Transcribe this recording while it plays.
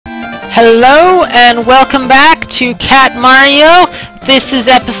Hello and welcome back to Cat Mario. This is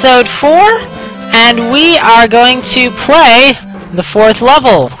episode 4 and we are going to play the 4th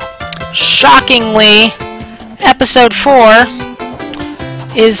level. Shockingly, episode 4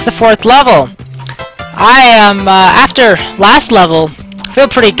 is the 4th level. I am, after last level, feel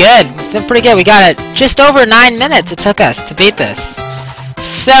pretty good. We got it just over 9 minutes it took us to beat this.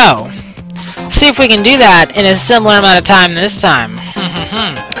 So, see if we can do that in a similar amount of time this time.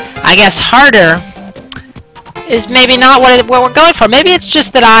 I guess harder is maybe not what we're going for. Maybe it's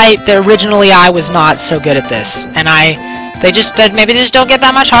just that originally I was not so good at this, and maybe they just don't get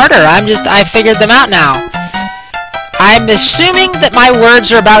that much harder. I figured them out now. I'm assuming that my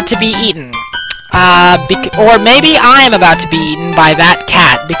words are about to be eaten, or maybe I am about to be eaten by that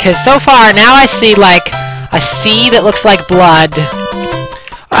cat, because so far now I see like a sea that looks like blood.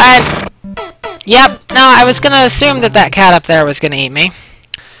 Yep. No, I was gonna assume that cat up there was gonna eat me.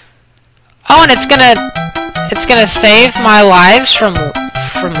 Oh, and it's gonna save my lives from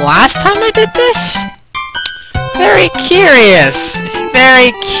last time I did this? Very curious.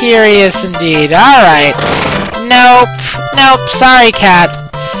 Very curious indeed. Alright. Nope. Nope. Sorry, cat.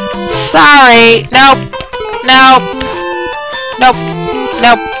 Sorry. Nope. Nope. Nope.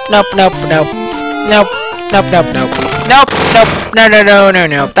 Nope. Nope. Nope. Nope. Nope. Nope. Nope. Nope. Nope. Nope. No. No. No. No.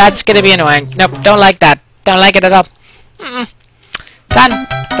 No. That's gonna be annoying. Nope. Don't like that. Don't like it at all. Done.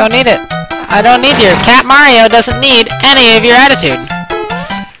 Don't need it. I don't need your Cat Mario doesn't need any of your attitude.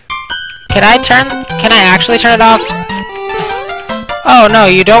 Can I actually turn it off? Oh no,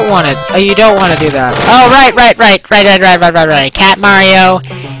 you don't want it. Oh, you don't want to do that. Oh, right. Cat Mario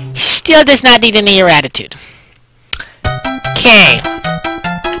still does not need any of your attitude. Okay.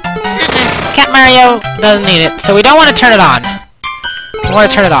 Cat Mario doesn't need it, so we don't want to turn it on. We want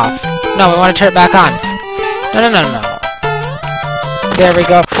to turn it off. No, we want to turn it back on. No. There we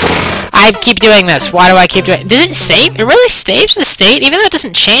go. I keep doing this. Why do I keep doing it? Does it save? It really saves the state? Even though it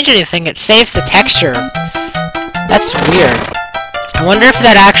doesn't change anything, it saves the texture. That's weird. I wonder if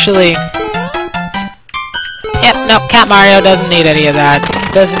that actually... Yep, no, Cat Mario doesn't need any of that.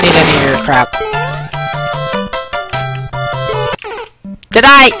 Doesn't need any of your crap. Did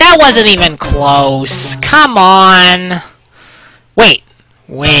I? That wasn't even close. Come on. Wait.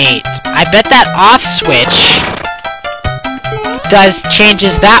 I bet that off switch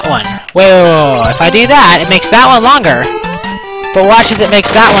changes that one. Wait. If I do that, it makes that one longer. But watch as it makes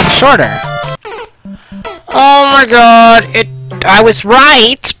that one shorter. Oh my god, I was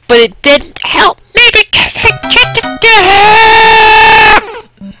right, but it didn't help me because I tried to do it.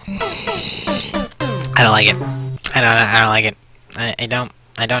 I don't like it. I don't like it.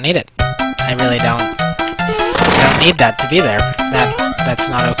 I don't need it. I really don't. I don't need that to be there. That's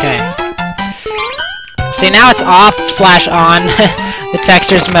not okay. See, now it's off/on. The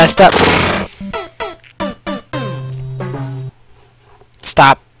texture's messed up.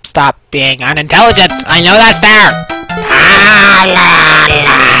 Stop being unintelligent. I know that's there.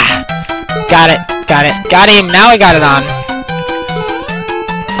 Got it. Got him. Now I got it on.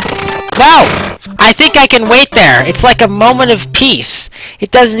 No! I think I can wait there. It's like a moment of peace.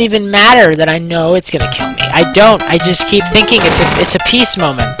 It doesn't even matter that I know it's gonna kill me. I don't. I just keep thinking it's a peace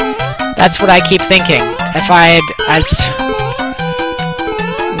moment. That's what I keep thinking. It's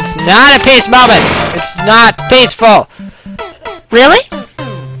not a peace moment. It's not peaceful. Really?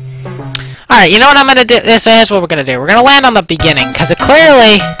 Alright, you know what I'm gonna do? Here's what we're gonna do. We're gonna land on the beginning, because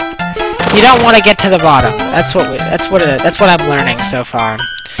clearly you don't want to get to the bottom. That's what I'm learning so far.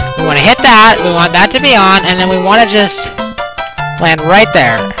 We want to hit that, we want that to be on, and then we want to just land right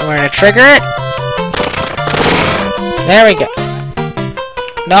there. And we're gonna trigger it. There we go.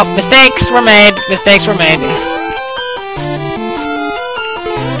 Nope, mistakes were made.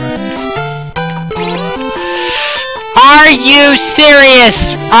 Are you serious?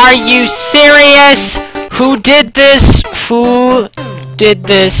 Are you serious? Who did this? Who did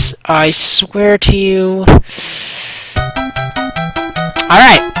this? I swear to you.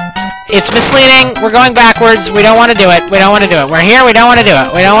 Alright. It's misleading. We're going backwards. We don't want to do it. We're here. We don't want to do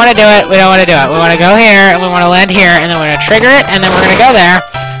it. We want to go here, and we want to land here, and then we're going to trigger it, and then we're going to go there.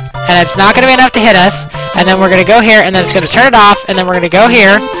 And it's not going to be enough to hit us. And then we're going to go here, and then it's going to turn it off, and then we're going to go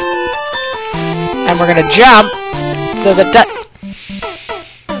here. And we're going to jump. So that... No,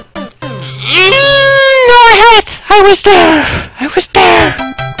 I had it! I was there!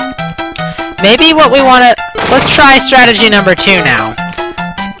 Maybe what we want to... Let's try strategy number 2 now.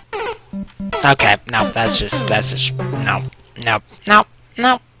 Okay, no, that's just... No.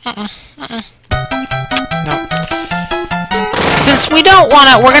 Since we don't want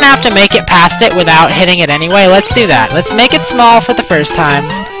to... We're going to have to make it past it without hitting it anyway. Let's do that. Let's make it small for the first time.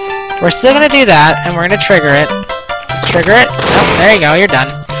 We're still gonna do that, and we're gonna trigger it. Let's trigger it. Oh, there you go, you're done.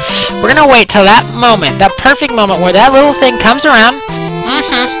 We're gonna wait till that moment, that perfect moment where that little thing comes around.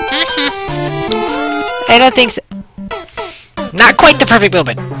 I don't think so. Not quite the perfect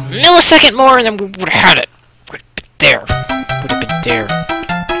moment. Millisecond more, and then we would have had it. Would have been there. Would have been there.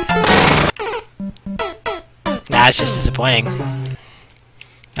 Nah, it's just disappointing.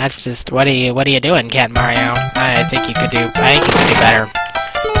 That's just what are you doing, Cat Mario? I think you could do better.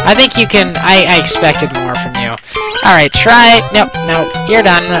 I think you can. I expected more from you. All right, try. Nope, you're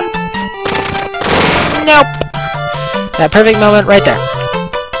done. Nope. That perfect moment right there.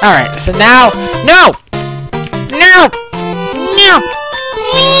 All right, so now, no.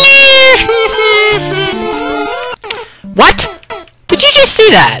 What? Did you just see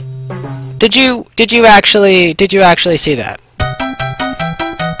that? Did you actually see that?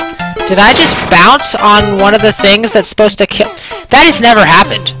 Did I just bounce on one of the things that's supposed to kill? That has never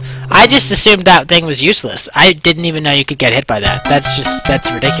happened. I just assumed that thing was useless. I didn't even know you could get hit by that. That's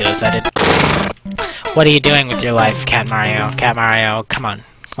ridiculous. I didn't. What are you doing with your life, Cat Mario? Cat Mario, come on.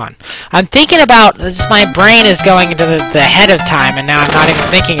 I'm thinking about this. My brain is going into the head of time, and now I'm not even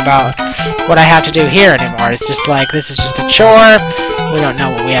thinking about what I have to do here anymore. It's just like, this is just a chore. We don't know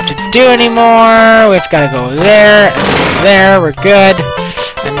what we have to do anymore. We've got to go there, and there. We're good.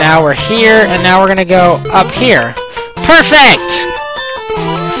 And now we're here, and now we're going to go up here. Perfect!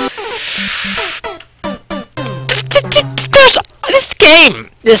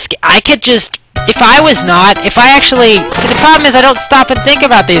 I could just, if I actually, see the problem is I don't stop and think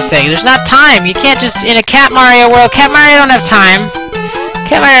about these things. There's not time. You can't just, in a Cat Mario world, Cat Mario don't have time.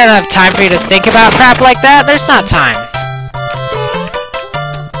 Cat Mario don't have time for you to think about crap like that. There's not time.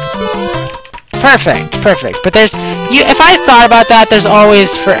 Perfect. But there's, if I thought about that, there's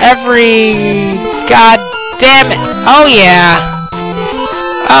always, for every, god damn it. Oh yeah.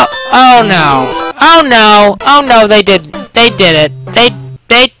 Oh no, they did it.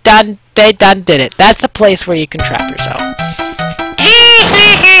 They done did it. That's a place where you can trap yourself.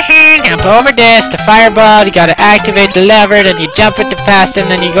 Jump over this, the fireball, you gotta activate the lever, then you jump it to pass it,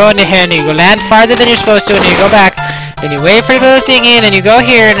 and then you go into here, and you go land farther than you're supposed to, and then you go back, then you wait for the little thingy, and then you go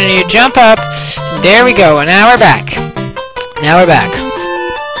here, and then you jump up, and there we go, and now we're back.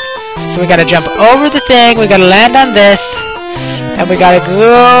 So we gotta jump over the thing, we gotta land on this, and we gotta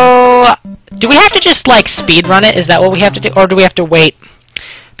go... Do we have to just, like, speed run it? Is that what we have to do? Or do we have to wait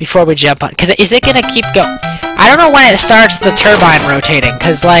before we jump on? Because is it gonna keep going? I don't know when it starts the turbine rotating,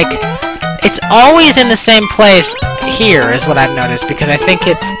 because, like, it's always in the same place here, is what I've noticed, because I think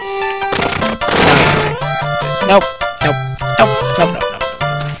it... Nope.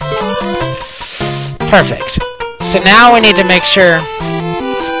 Perfect. So now we need to make sure...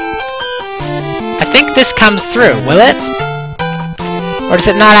 I think this comes through, will it? Or does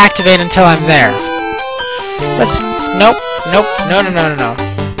it not activate until I'm there? Nope. No.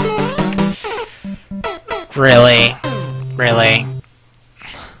 Really?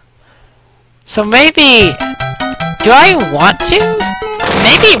 So maybe... Do I want to?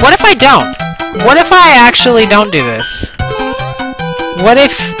 Maybe... What if I don't? What if I actually don't do this? What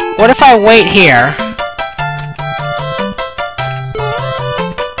if I wait here?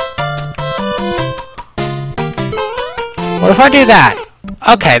 What if I do that?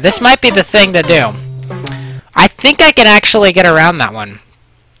 Okay, this might be the thing to do. I think I can actually get around that one.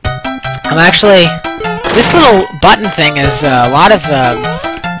 This little button thing is a lot of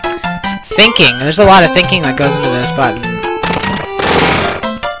thinking. There's a lot of thinking that goes into this button.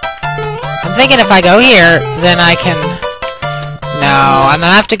 I'm thinking if I go here, then I can... No, I'm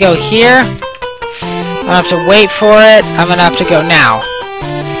gonna have to go here. I'm gonna have to wait for it. I'm gonna have to go now.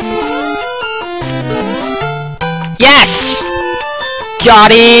 Yes!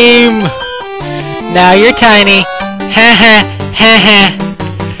 Got him! Now you're tiny. Ha.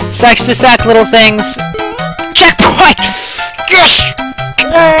 Sucks to suck, little things. Checkpoint! Yes!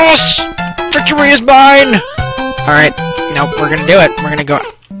 Victory is mine! Alright, nope, we're gonna do it. We're gonna go...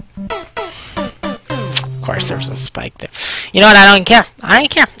 Of course, there's a spike there. You know what? I don't care. I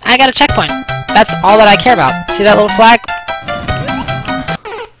got a checkpoint. That's all that I care about. See that little flag?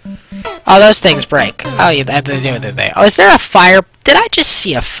 Oh, those things break. Oh, yeah, they. Oh, is there a fire? Did I just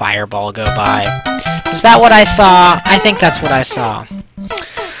see a fireball go by? Is that what I saw? I think that's what I saw.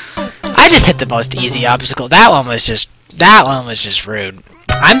 I just hit the most easy obstacle. That one was just rude.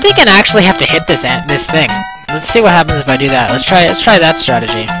 I'm thinking I actually have to hit this thing. Let's see what happens if I do that. Let's try that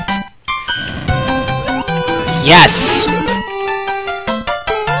strategy. Yes.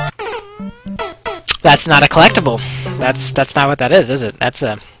 That's not a collectible. That's not what that is it? That's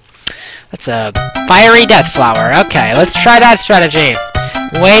a fiery death flower. Okay, let's try that strategy.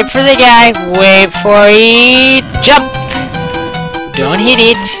 Wait for the guy. Wait for it. Jump. Don't hit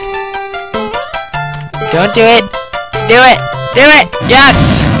it. Don't do it. Do it. Do it. Yes.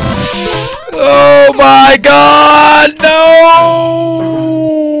 Oh my God.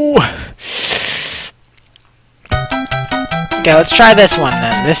 No. Okay, let's try this one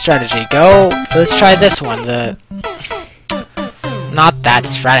then. This strategy. Go. Let's try this one. Not that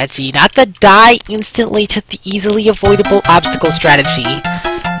strategy. Not the die instantly to the easily avoidable obstacle strategy.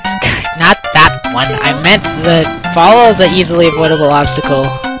 Not that one. I meant the follow the easily avoidable obstacle.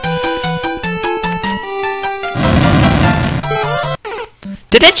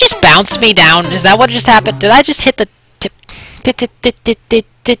 Did it just bounce me down? Is that what just happened? Did I just hit the tip? Stop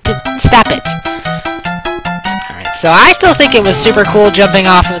it. Alright, so I still think it was super cool jumping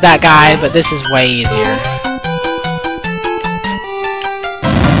off of that guy, but this is way easier.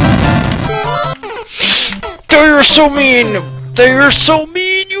 They are so mean! They are so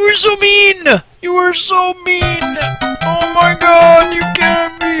mean! You are so mean! You are so mean! Oh my God! You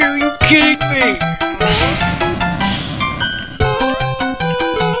can't be! Are you kidding me?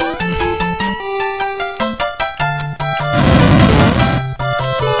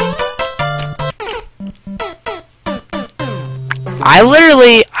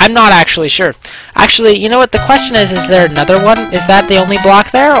 I'm not actually sure. Actually, you know what? The question is there another one? Is that the only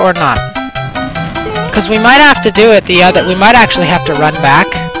block there or not? Because we might have to do it we might actually have to run back.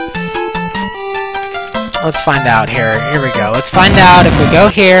 Let's find out here. Here we go. Let's find out if we go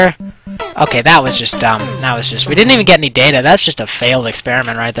here. Okay, that was just dumb. We didn't even get any data. That's just a failed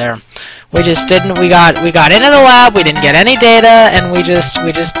experiment right there. We just didn't, we got into the lab, we didn't get any data, and we just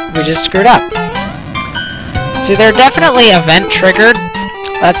screwed up. See, they're definitely event triggered.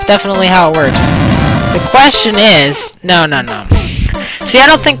 That's definitely how it works. The question is, no. See, I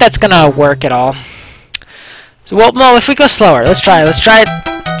don't think that's gonna work at all. So, well, no, if we go slower, let's try it,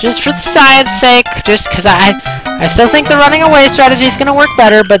 just for the science sake, just because I still think the running away strategy is gonna work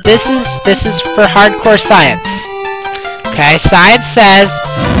better, but this is for hardcore science. Okay, science says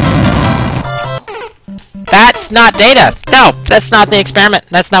that's not data. No, that's not the experiment.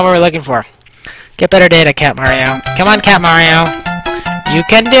 That's not what we're looking for. Get better data, Cat Mario. Come on, Cat Mario. You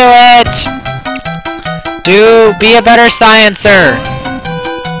can do it. Be a better sciencer.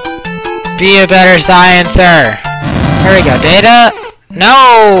 Be a better sciencer. Here we go. Data.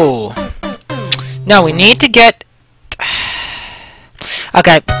 No. No, we need to get...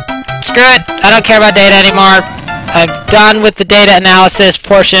 Okay. Screw it. I don't care about data anymore. I'm done with the data analysis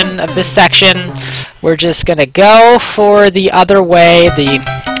portion of this section. We're just gonna go for the other way, the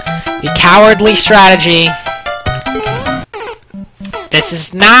cowardly strategy. This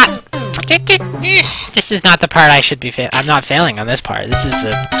is not the part I should be I'm not failing on this part. This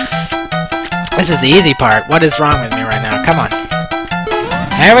is the easy part. What is wrong with me right now? Come on.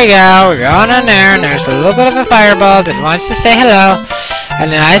 There we go. We're going in there, and there's a little bit of a fireball that wants to say hello. And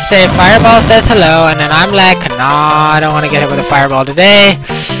then I say, fireball says hello, and then I'm like, no, I don't want to get hit with a fireball today.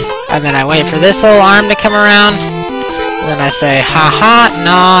 And then I wait for this little arm to come around. And then I say, haha,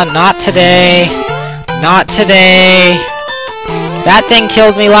 no, not today. Not today. That thing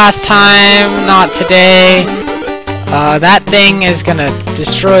killed me last time. Not today. That thing is gonna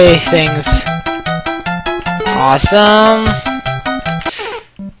destroy things. Awesome.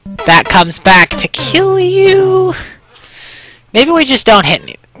 That comes back to kill you. Maybe we just don't hit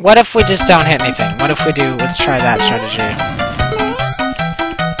anything. What if we just don't hit anything? What if we do? Let's try that strategy.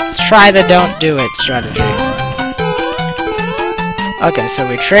 Let's try the don't do it strategy. Okay, so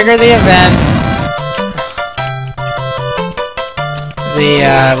we trigger the event.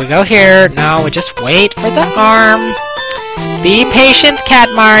 We go here. No, we just wait for the arm. Be patient, Cat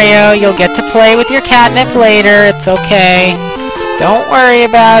Mario. You'll get to play with your catnip later. It's okay. Don't worry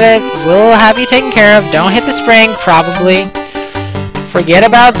about it. We'll have you taken care of. Don't hit the spring, probably. Forget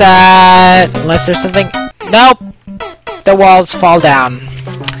about that. Unless there's something... Nope. The walls fall down.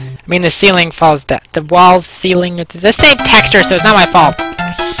 I mean, the ceiling falls down. The walls, ceiling... It's the same texture, so it's not my fault.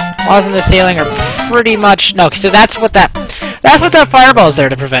 Walls and the ceiling are pretty much... No, so that's what that fireball is there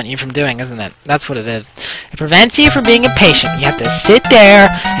to prevent you from doing, isn't it? That's what it is. It prevents you from being impatient. You have to sit there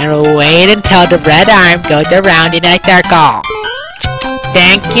and wait until the red arm goes around in a circle.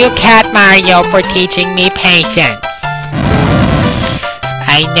 Thank you, Cat Mario, for teaching me patience.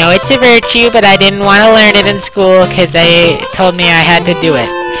 I know it's a virtue, but I didn't want to learn it in school because they told me I had to do it.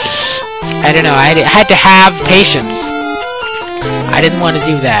 I don't know, I had to have patience. I didn't want to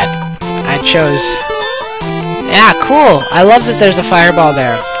do that. I chose... Yeah, cool! I love that there's a fireball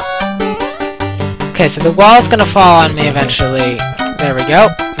there. Okay, so the wall's gonna fall on me eventually. There we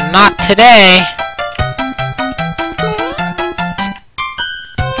go. Not today.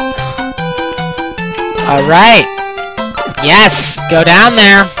 Alright. Yes, go down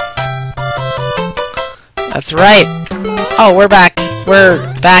there. That's right. Oh, we're back. We're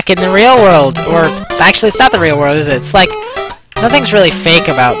back in the real world. Or, actually, it's not the real world, is it? It's like, nothing's really fake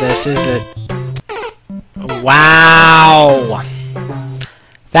about this, is it? Wow.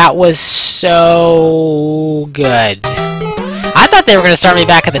 That was so good. I thought they were going to start me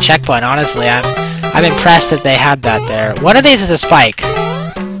back at the checkpoint, honestly. I'm impressed that they had that there. One of these is a spike.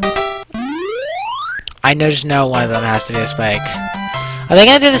 I just know one of them has to be a spike. Are they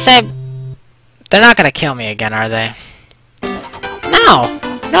going to do the same? They're not going to kill me again, are they? No!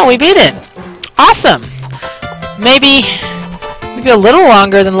 No, we beat it! Awesome! Maybe a little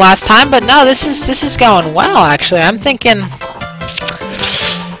longer than last time, but no, this is going well, actually. I'm thinking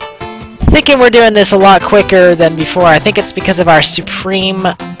we're doing this a lot quicker than before. I think it's because of our supreme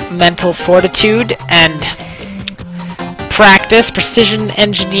mental fortitude and practice,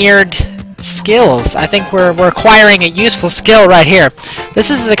 precision-engineered skills. I think we're acquiring a useful skill right here.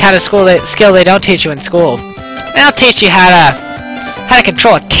 This is the kind of skill they don't teach you in school. They don't teach you how to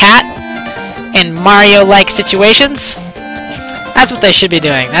control a cat in Mario-like situations. That's what they should be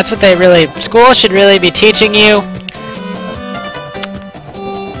doing. That's what school should really be teaching you.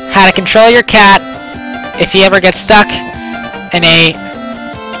 How to control your cat if he ever gets stuck in a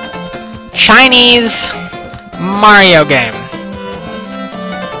Chinese Mario game.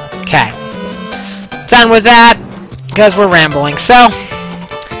 Okay. Done with that, because we're rambling. So,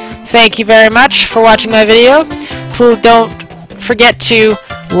 thank you very much for watching my video. Please don't forget to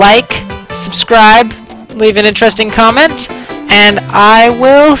like, subscribe, leave an interesting comment, and I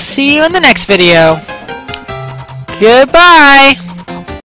will see you in the next video. Goodbye!